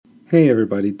Hey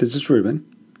everybody, this is Ruben,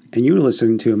 and you're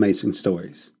listening to Amazing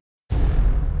Stories.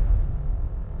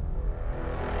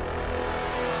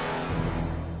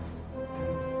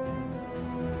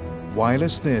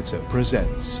 Wireless Theatre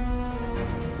presents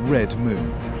Red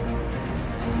Moon.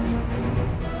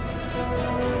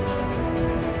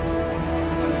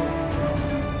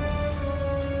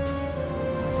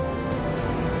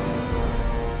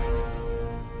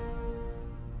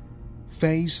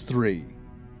 Phase 3,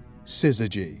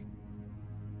 Syzygy.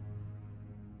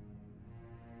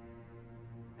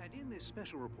 And in this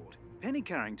special report, Penny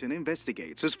Carrington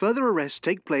investigates as further arrests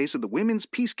take place at the Women's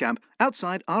Peace Camp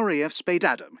outside RAF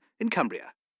Spade-Adam in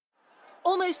Cumbria.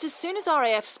 Almost as soon as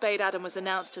RAF Spade-Adam was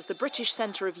announced as the British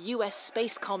centre of US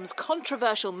Spacecom's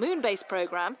controversial moon-based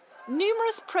programme,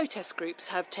 numerous protest groups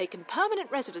have taken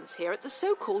permanent residence here at the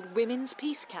so-called Women's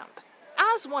Peace Camp.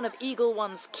 As one of Eagle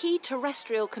One's key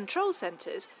terrestrial control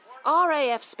centres,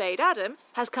 RAF Spade-Adam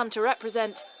has come to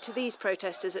represent, to these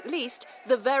protesters at least,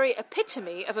 the very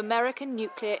epitome of American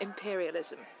nuclear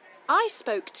imperialism. I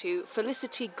spoke to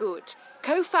Felicity Good,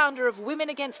 co-founder of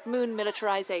Women Against Moon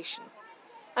Militarisation.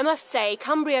 I must say,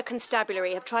 Cumbria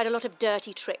Constabulary have tried a lot of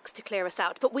dirty tricks to clear us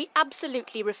out, but we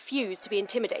absolutely refuse to be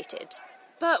intimidated.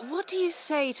 But what do you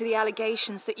say to the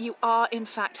allegations that you are, in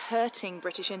fact, hurting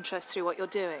British interests through what you're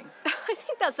doing? I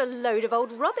think that's a load of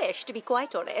old rubbish, to be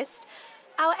quite honest.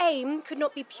 Our aim could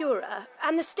not be purer,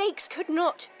 and the stakes could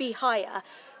not be higher.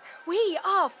 We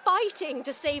are fighting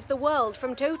to save the world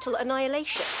from total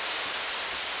annihilation.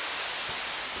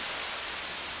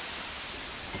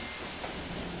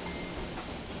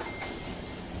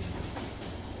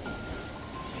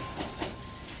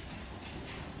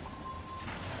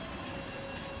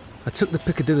 I took the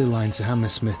Piccadilly line to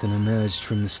Hammersmith and emerged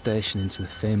from the station into the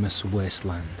famous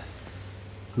wasteland.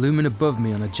 Looming above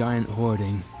me on a giant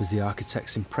hoarding was the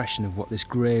architect's impression of what this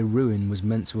grey ruin was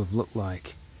meant to have looked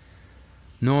like.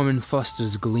 Norman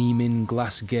Foster's gleaming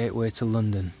glass gateway to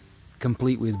London,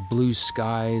 complete with blue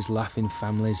skies, laughing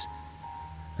families,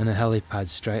 and a helipad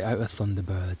straight out of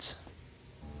Thunderbirds.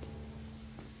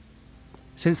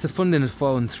 Since the funding had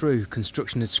fallen through,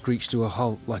 construction had screeched to a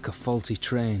halt like a faulty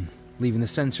train, leaving the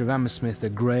centre of Hammersmith a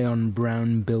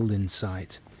grey-on-brown building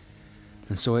site.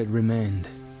 And so it remained.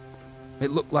 It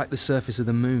looked like the surface of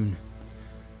the moon.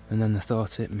 And then the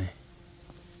thought hit me.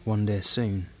 One day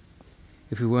soon,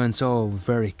 if we weren't all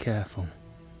very careful,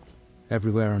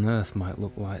 everywhere on Earth might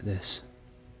look like this.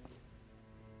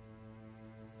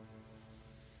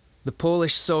 The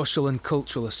Polish Social and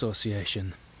Cultural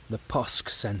Association, the POSC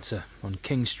Centre on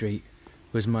King Street,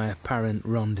 was my apparent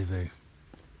rendezvous.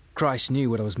 Christ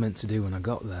knew what I was meant to do when I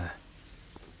got there.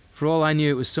 For all I knew,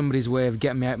 it was somebody's way of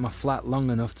getting me out of my flat long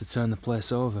enough to turn the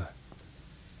place over.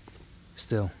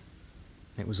 Still,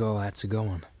 it was all I had to go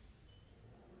on.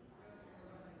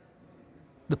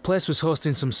 The place was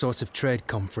hosting some sort of trade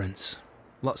conference.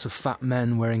 Lots of fat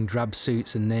men wearing drab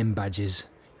suits and name badges,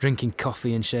 drinking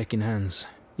coffee and shaking hands.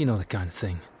 You know the kind of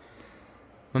thing.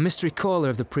 My mystery caller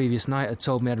of the previous night had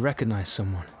told me I'd recognise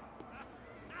someone.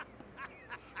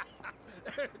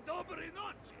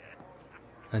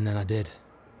 And then I did.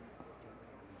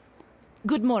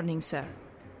 Good morning, sir.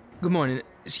 Good morning.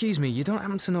 Excuse me, you don't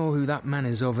happen to know who that man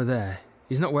is over there?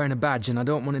 He's not wearing a badge and I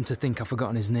don't want him to think I've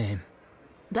forgotten his name.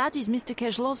 That is Mr.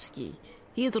 Kozlowski.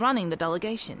 He is running the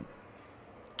delegation.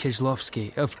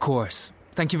 Kozlowski, of course.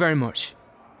 Thank you very much.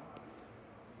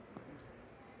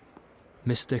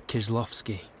 Mr.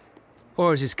 Kozlowski.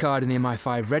 Or as his card in the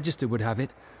MI5 register would have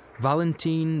it,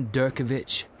 Valentin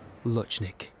Durkovich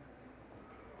Luchnik.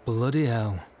 Bloody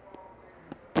hell.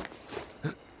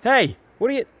 Hey,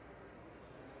 what are you...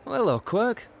 Oh, hello,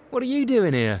 Quirk. What are you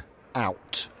doing here?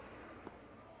 Out.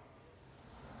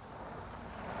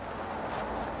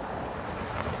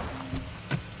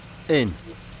 In.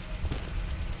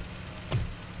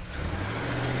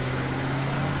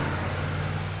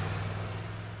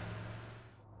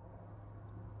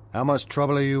 How much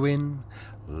trouble are you in?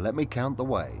 Let me count the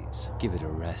ways. Give it a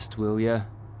rest, will ya?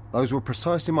 Those were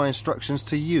precisely my instructions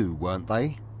to you, weren't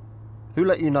they? Who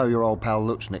let you know your old pal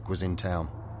Luchnik was in town?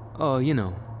 Oh, you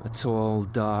know, a tall,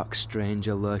 dark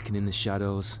stranger lurking in the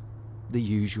shadows. The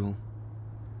usual.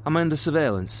 Am I under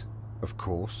surveillance? Of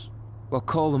course. Well,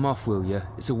 call them off, will ya?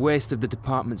 It's a waste of the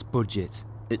department's budget.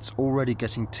 It's already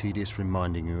getting tedious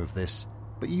reminding you of this,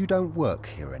 but you don't work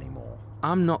here anymore.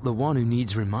 I'm not the one who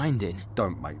needs reminding.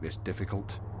 Don't make this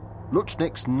difficult.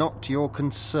 Luchnik's not your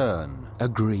concern.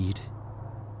 Agreed.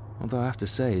 Although I have to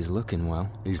say he's looking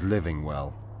well. He's living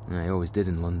well. Yeah, he always did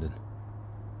in London.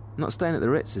 Not staying at the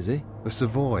Ritz, is he? The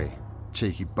Savoy.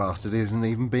 Cheeky bastard isn't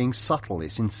even being subtle,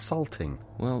 it's insulting.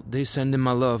 Well, do send him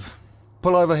my love.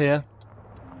 Pull over here.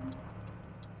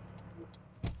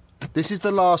 This is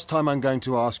the last time I'm going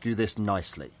to ask you this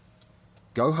nicely.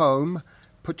 Go home,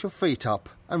 put your feet up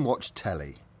and watch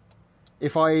telly.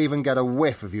 If I even get a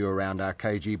whiff of you around our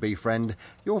KGB friend,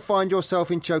 you'll find yourself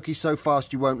in chokey so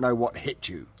fast you won't know what hit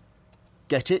you.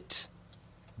 Get it?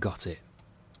 Got it.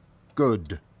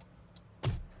 Good.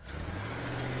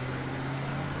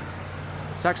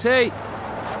 Taxi!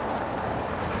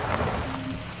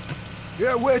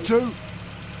 Yeah, where to?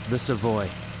 The Savoy.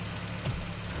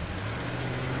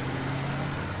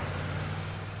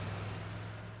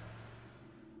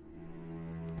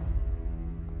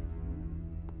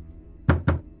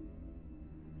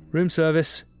 Room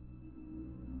service.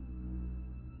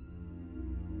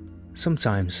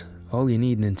 Sometimes all you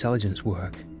need in intelligence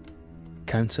work,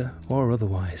 counter or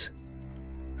otherwise,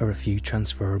 are a few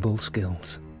transferable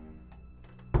skills.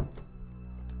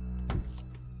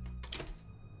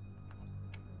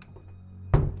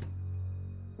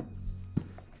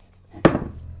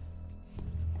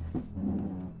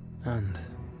 And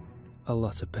a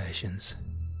lot of patience.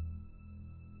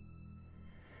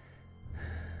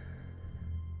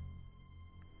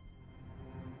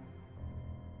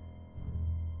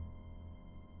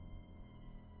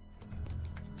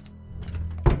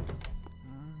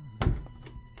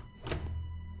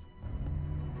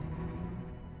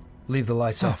 Leave the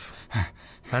lights off.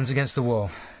 Hands against the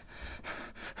wall.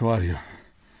 Who are you?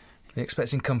 You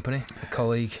expecting company? A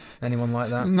colleague? Anyone like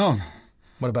that? No.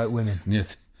 What about women?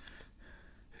 Нет.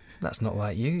 That's not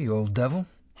like you old devil.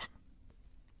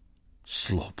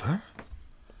 Sloper?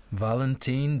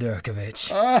 Valentin Durkovich.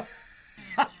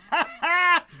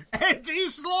 Eti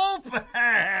Sloper!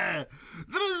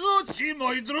 Drzuci,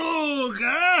 mój drug!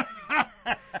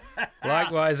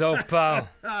 Likewise, old pal.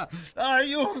 Are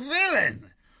you villain?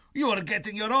 You were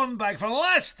getting your own back for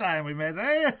last time we met,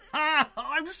 eh?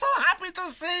 I'm so happy to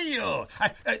see you.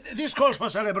 This calls for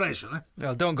celebration, eh?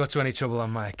 Well, don't go to any trouble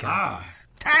on my account.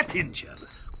 Tattinger.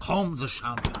 Comme the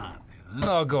champagne.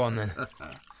 Oh, go on then.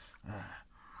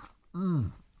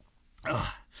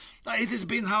 It has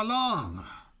been how long?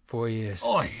 4 years.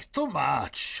 Oi, too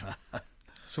much.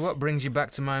 So what brings you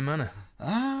back to my manor?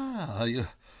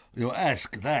 You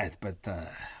ask that, but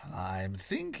I'm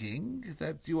thinking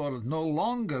that you are no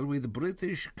longer with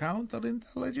British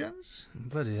counterintelligence.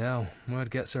 Bloody hell,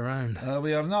 word gets around.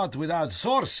 We are not without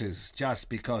sources just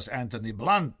because Anthony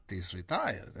Blunt is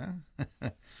retired. Eh?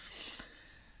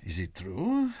 Is it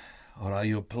true, or are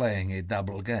you playing a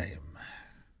double game?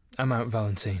 I'm out,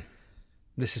 Valentine.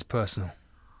 This is personal.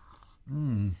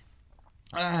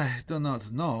 I do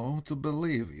not know to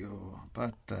believe you,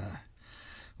 but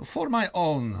for my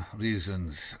own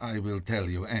reasons, I will tell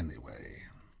you anyway.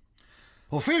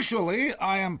 Officially,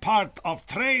 I am part of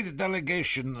trade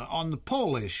delegation on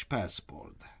Polish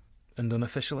passport. And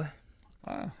unofficially?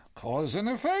 Cause and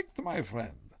effect, my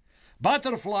friend.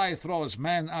 Butterfly throws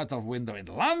man out of window in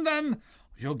London,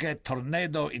 you get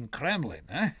tornado in Kremlin,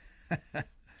 eh?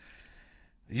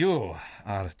 You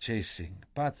are chasing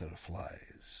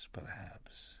butterflies,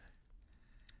 perhaps.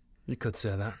 You could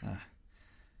say that.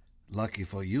 Lucky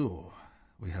for you,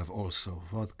 we have also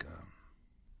vodka.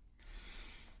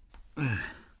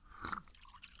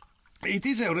 It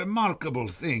is a remarkable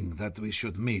thing that we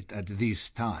should meet at this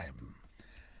time.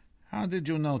 How did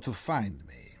you know to find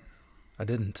me? I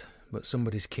didn't, but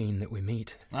somebody's keen that we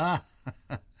meet.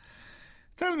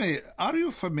 Tell me, are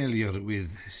you familiar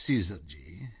with Caesar G?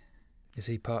 Is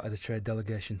he part of the trade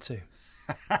delegation too?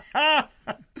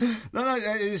 No,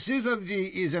 Caesar G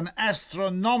is an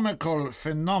astronomical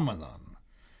phenomenon.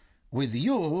 With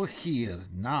you here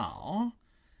now,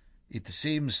 it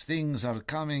seems things are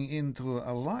coming into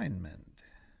alignment.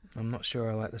 I'm not sure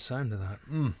I like the sound of that.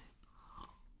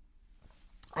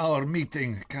 Our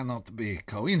meeting cannot be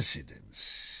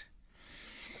coincidence.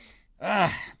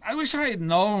 I wish I had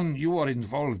known you were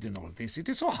involved in all this. It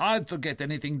is so hard to get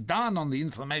anything done on the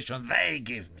information they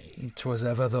give me. 'Twas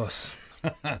ever thus.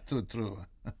 Too true.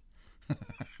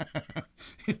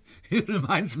 It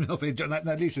reminds me of a joke.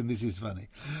 Now listen, this is funny.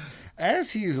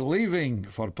 As he is leaving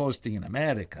for posting in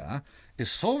America, a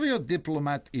Soviet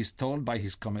diplomat is told by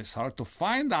his commissar to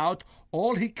find out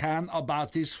all he can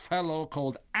about this fellow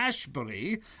called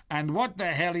Ashbury and what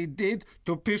the hell he did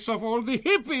to piss off all the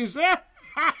hippies.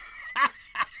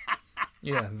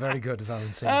 Yeah, very good,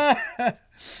 Valentine.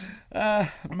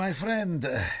 My friend,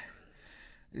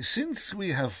 since we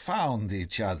have found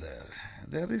each other,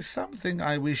 there is something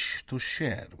I wish to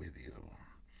share with you.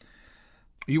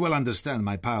 You will understand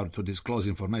my power to disclose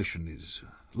information is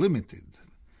limited.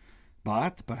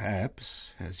 But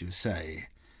perhaps, as you say,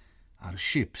 our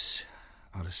ships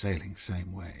are sailing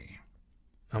same way.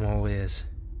 I'm all ears.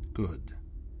 Good.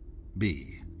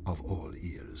 Be of all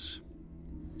ears.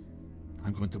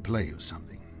 I'm going to play you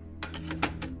something.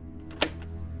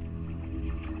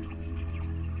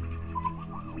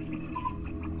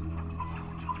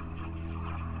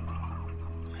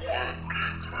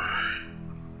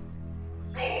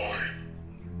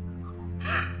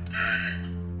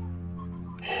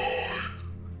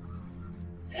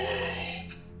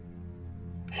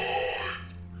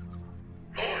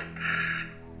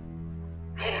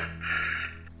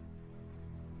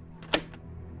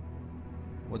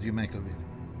 What do you make of it?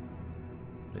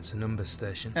 It's a numbers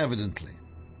station. Evidently.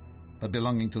 But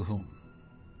belonging to whom?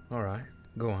 All right,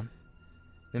 go on.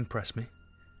 Impress me.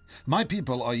 My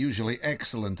people are usually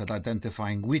excellent at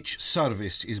identifying which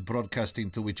service is broadcasting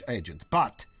to which agent.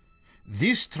 But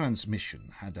this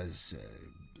transmission had us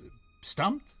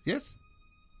stumped, yes?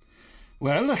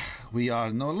 Well, we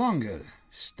are no longer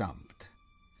stumped.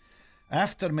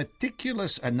 After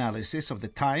meticulous analysis of the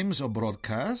times of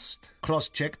broadcast,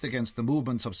 cross-checked against the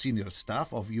movements of senior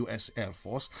staff of U.S. Air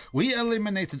Force, we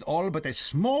eliminated all but a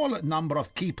small number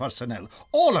of key personnel,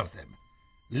 all of them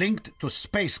linked to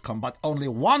Spacecom, but only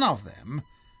one of them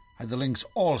had the links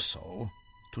also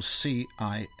to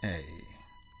CIA.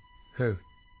 Who?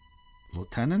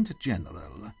 Lieutenant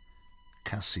General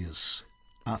Cassius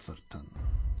Atherton.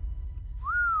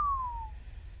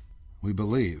 We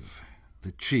believe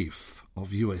the chief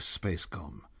of U.S.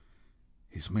 Spacecom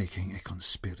is making a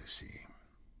conspiracy.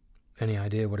 Any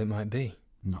idea what it might be?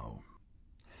 No.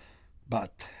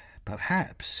 But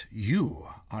perhaps you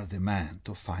are the man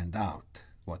to find out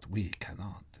what we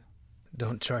cannot.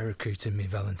 Don't try recruiting me,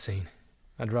 Valentine.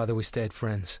 I'd rather we stayed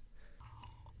friends.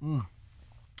 You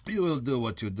will do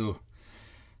what you do.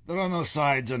 There are no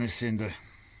sides on a cinder.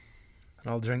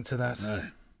 I'll drink to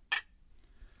that.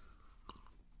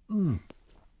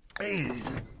 It's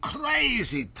a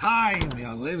crazy time we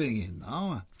are living in,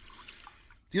 no?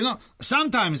 You know,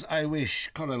 sometimes I wish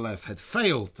Korolev had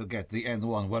failed to get the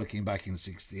N1 working back in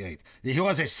 '68. He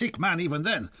was a sick man even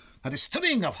then, had a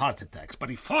string of heart attacks, but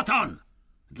he fought on,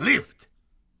 and lived,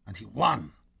 and he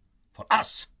won. For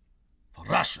us, for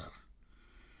Russia.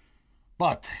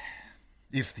 But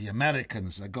if the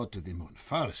Americans had got to the moon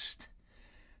first,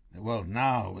 the world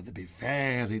now would be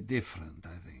very different,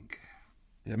 I think.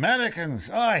 The Americans,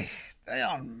 they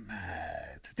are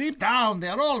mad. Deep down, they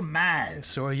are all mad.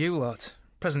 So are you lot.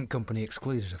 Present company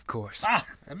excluded, of course.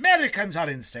 Americans are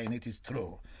insane, it is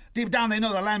true. Deep down, they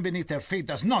know the land beneath their feet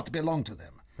does not belong to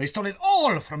them. They stole it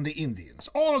all from the Indians.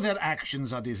 All their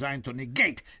actions are designed to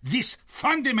negate this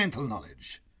fundamental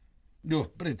knowledge.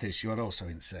 You British, you are also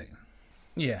insane.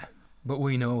 Yeah, but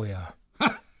we know we are.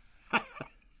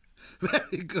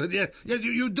 Very good. Yes,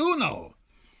 you do know.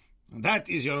 That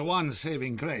is your one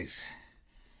saving grace.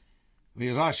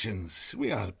 We Russians,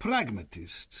 we are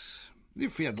pragmatists.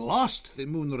 If we had lost the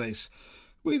moon race,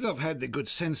 we'd have had the good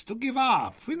sense to give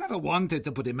up. We never wanted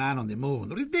to put a man on the moon.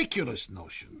 Ridiculous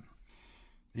notion.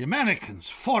 The Americans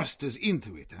forced us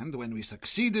into it, and when we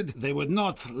succeeded, they would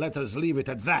not let us leave it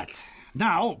at that.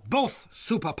 Now, both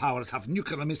superpowers have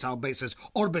nuclear missile bases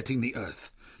orbiting the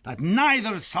Earth that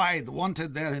neither side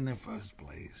wanted there in the first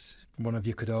place. One of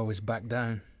you could always back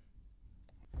down.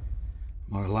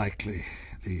 More likely,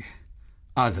 the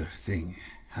other thing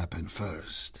happened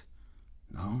first.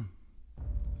 No?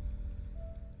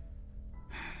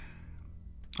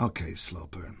 Okay,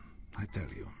 Sloper, I tell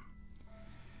you.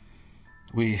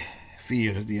 We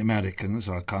fear the Americans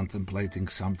are contemplating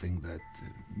something that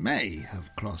may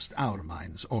have crossed our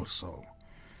minds also.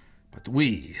 But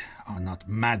we are not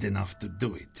mad enough to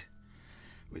do it.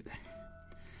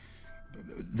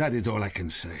 That is all I can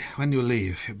say. When you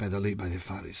leave, you better leave by the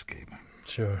fire escape.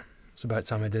 Sure. It's about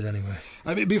time I did anyway.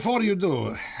 Before you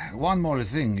do, one more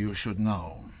thing you should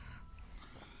know.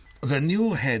 The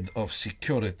new head of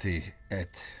security at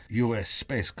U.S.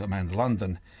 Space Command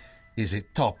London is a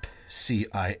top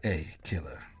CIA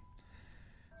killer.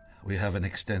 We have an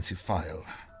extensive file.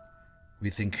 We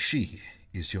think she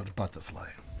is your butterfly.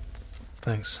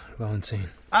 Thanks, Valentine.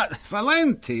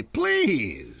 Valenti,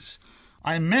 please!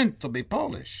 I meant to be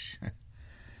Polish.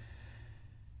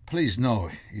 Please know,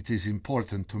 it is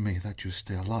important to me that you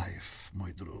stay alive,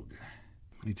 my drug.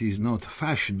 It is not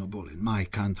fashionable in my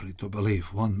country to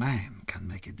believe one man can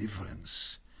make a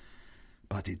difference.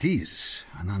 But it is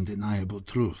an undeniable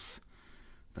truth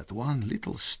that one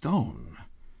little stone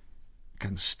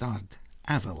can start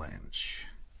avalanche.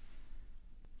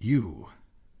 You,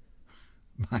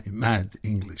 my mad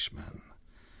Englishman,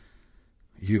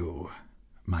 you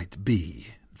might be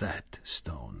that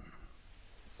stone.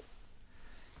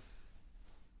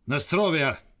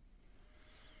 Nostrovia.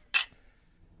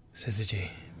 Syzygy.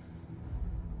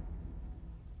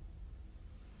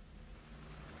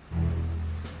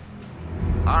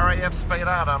 RAF Spade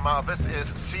Adam, this is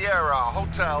Sierra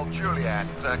Hotel Juliet,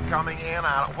 coming in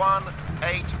at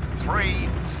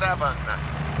 1837.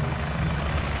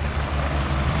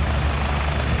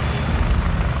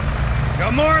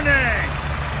 Good morning!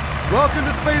 Welcome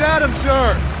to Spade Adam,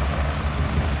 sir!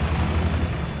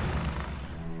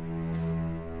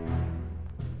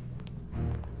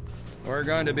 We're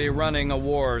going to be running a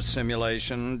war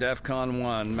simulation, DEFCON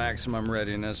 1, maximum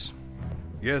readiness.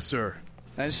 Yes, sir.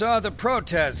 I saw the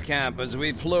protest camp as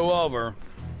we flew over.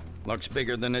 Looks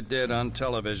bigger than it did on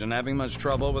television. Having much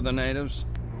trouble with the natives?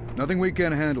 Nothing we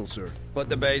can't handle, sir. Put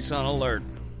the base on alert.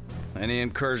 Any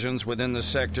incursions within the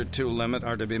Sector 2 limit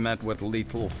are to be met with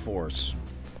lethal force.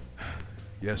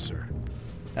 Yes, sir.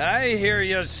 I hear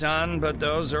you, son, but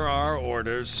those are our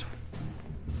orders.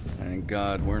 Thank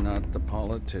God we're not the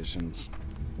politicians.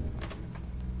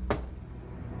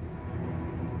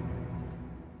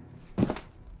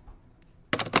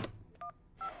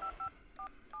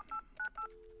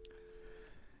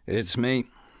 It's me.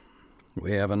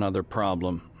 We have another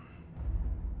problem.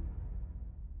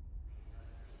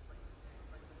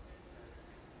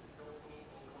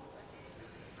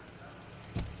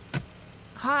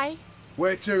 Hi.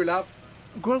 Where to, love?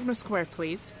 Grosvenor Square,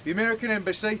 please. The American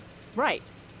Embassy? Right.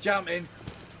 Jump in.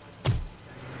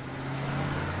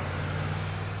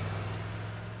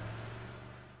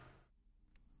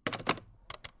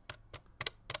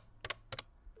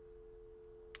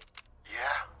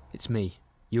 It's me.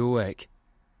 You awake?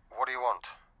 What do you want?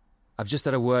 I've just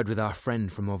had a word with our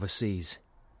friend from overseas.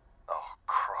 Oh,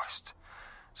 Christ.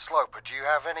 Sloper, do you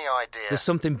have any idea? There's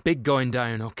something big going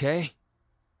down, okay?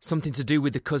 Something to do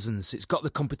with the cousins. It's got the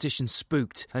competition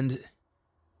spooked, and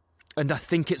I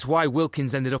think it's why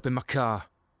Wilkins ended up in my car.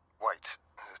 Wait,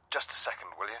 just a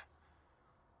second, will you?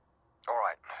 All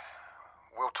right,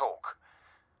 we'll talk.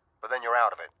 But then you're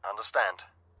out of it, understand?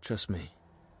 Trust me.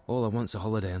 All I want's a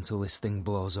holiday until this thing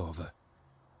blows over.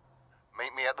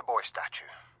 Meet me at the boy statue.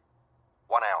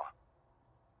 1 hour.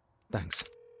 Thanks.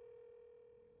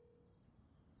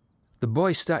 The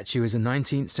boy statue is a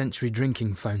 19th century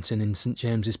drinking fountain in St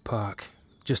James's Park,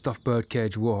 just off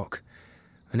Birdcage Walk,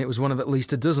 and it was one of at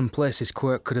least a dozen places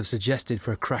Quirk could have suggested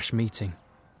for a crash meeting.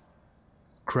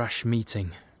 Crash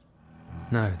meeting.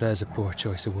 Now, there's a poor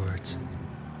choice of words.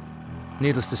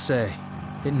 Needless to say,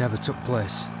 it never took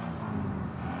place.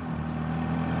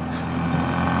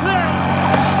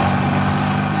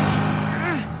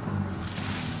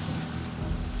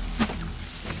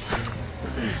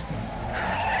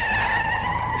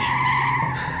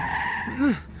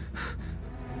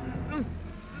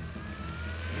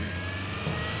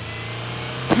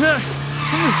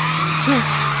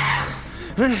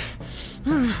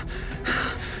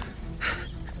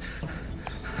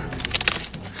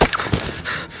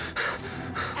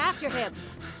 After him.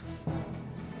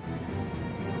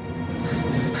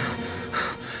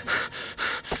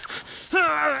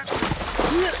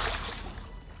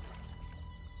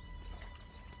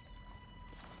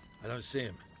 I don't see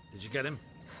him. Did you get him?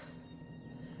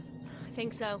 I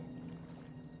think so.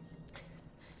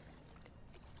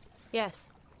 Yes.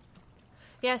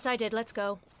 Yes, I did. Let's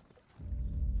go.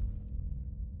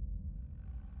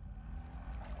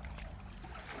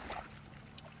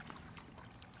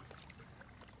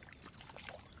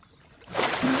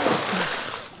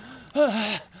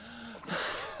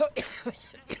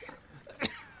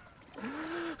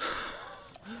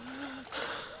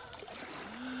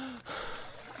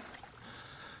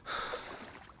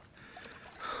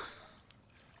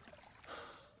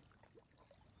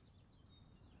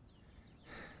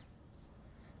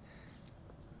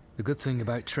 The good thing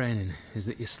about training is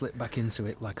that you slip back into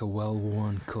it like a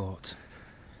well-worn coat.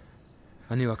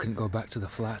 I knew I couldn't go back to the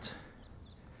flat.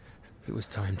 It was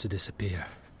time to disappear.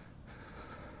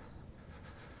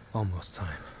 Almost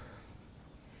time.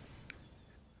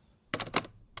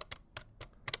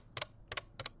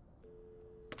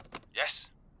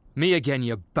 Yes? Me again,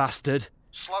 you bastard.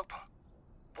 Sloper,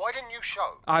 why didn't you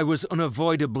show? I was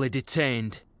unavoidably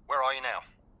detained. Where are you now?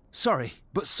 Sorry,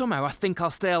 but somehow I think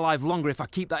I'll stay alive longer if I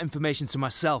keep that information to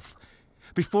myself.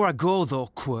 Before I go, though,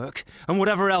 Quirk, and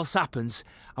whatever else happens,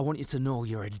 I want you to know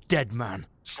you're a dead man.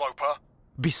 Sloper?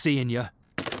 Be seeing you.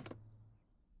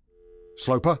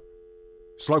 Sloper?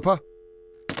 Sloper?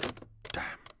 Damn.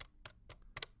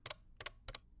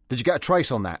 Did you get a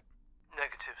trace on that?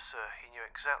 Negative, sir. He knew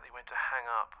exactly when to hang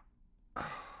up.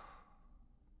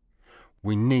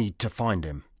 We need to find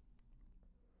him.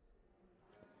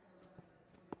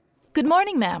 Good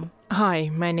morning, ma'am. Hi,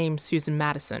 my name's Susan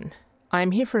Madison.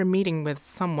 I'm here for a meeting with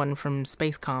someone from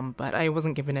Spacecom, but I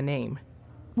wasn't given a name.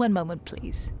 One moment,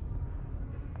 please.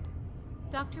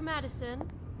 Dr. Madison?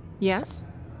 Yes?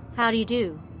 How do you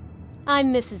do?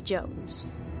 I'm Mrs.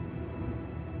 Jones.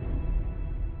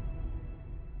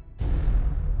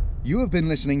 You have been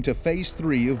listening to Phase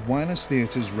 3 of Wireless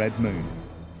Theatre's Red Moon.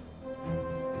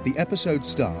 The episode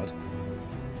starred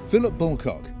Philip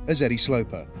Bulcock as Eddie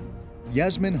Sloper,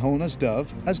 Yasmin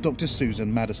Holness-Dove as Dr.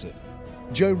 Susan Madison,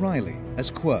 Joe Riley as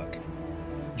Quirk,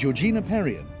 Georgina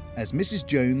Perrion as Mrs.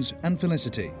 Jones and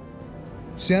Felicity,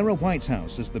 Sarah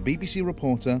Whitehouse as the BBC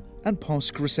reporter and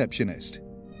POSC receptionist,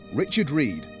 Richard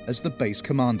Reed as the base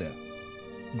commander,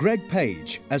 Greg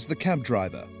Page as the cab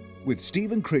driver, with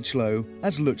Stephen Critchlow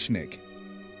as Luchnik,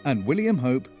 and William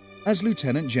Hope as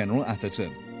Lieutenant General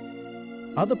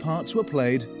Atherton. Other parts were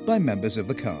played by members of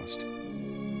the cast.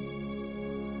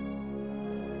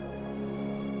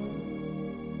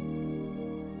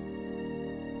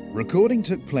 Recording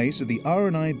took place at the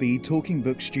R&IB Talking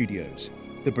Book Studios.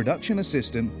 The production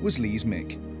assistant was Lise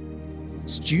Mick.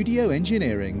 Studio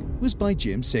engineering was by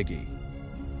Jim Siggy.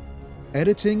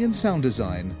 Editing and sound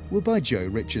design were by Joe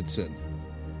Richardson.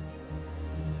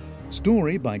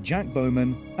 Story by Jack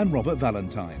Bowman and Robert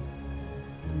Valentine.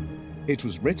 It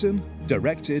was written,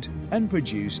 directed, and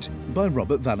produced by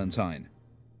Robert Valentine.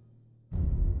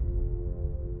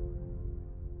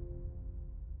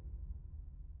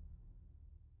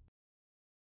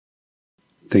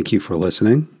 Thank you for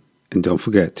listening, and don't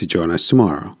forget to join us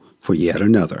tomorrow for yet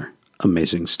another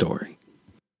amazing story.